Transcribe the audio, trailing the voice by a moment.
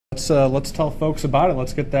Let's tell folks about it.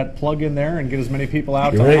 Let's get that plug in there and get as many people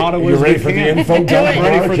out to Ottawa as we can. You ready for the info? I'm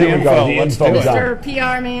ready for the info. Let's do it. Mr.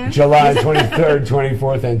 PR man. July 23rd,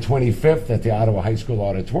 24th, and 25th at the Ottawa High School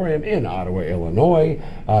Auditorium in Ottawa, Illinois.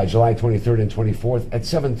 July 23rd and 24th at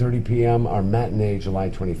 7:30 p.m. Our matinee, July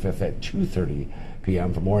 25th at 2:30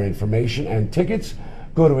 p.m. For more information and tickets,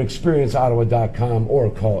 go to experienceottawa.com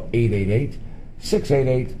or call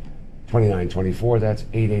 888-688-2924. That's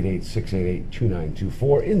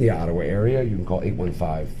 888-688-2924. In the Ottawa area, you can call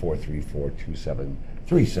 815-434-2737.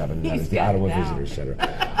 That is the Ottawa Visitor Center.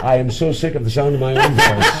 I am so sick of the sound of my own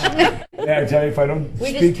voice. I tell you, if I don't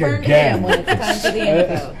speak again, when it's time for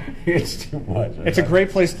the info. It's too much. It's a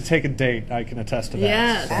great place to take a date. I can attest to that.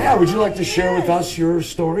 Yes. Yeah, would you like to share with us your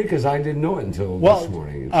story? Because I didn't know it until this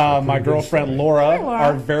morning. My girlfriend Laura,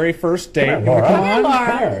 our very first date. Come on,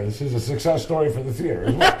 Laura. There. This is a success story for the theater,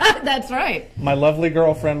 isn't it? That's right. My lovely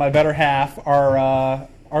girlfriend, my better half, our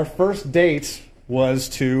first date was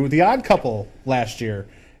to The Odd Couple last year.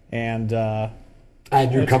 And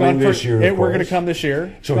you're coming this year, We're going to come this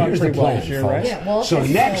year. So here's the plan, this year, folks. right? Yeah, well, so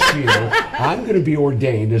next year, I'm going to be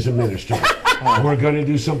ordained as a minister. We're going to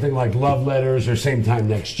do something like love letters or same time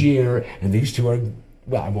next year. And these two are,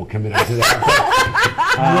 well, I won't come into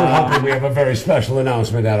that. We're hoping we have a very special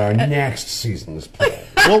announcement at our next season's play.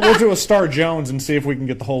 We'll do a Star Jones and see if we can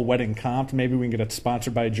get the whole wedding comped. Maybe we can get it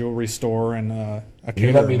sponsored by a jewelry store and a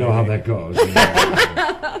You let me know how that goes.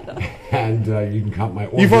 And you can comp my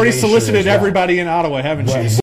ordination. You've already solicited as well. everybody in Ottawa, haven't you?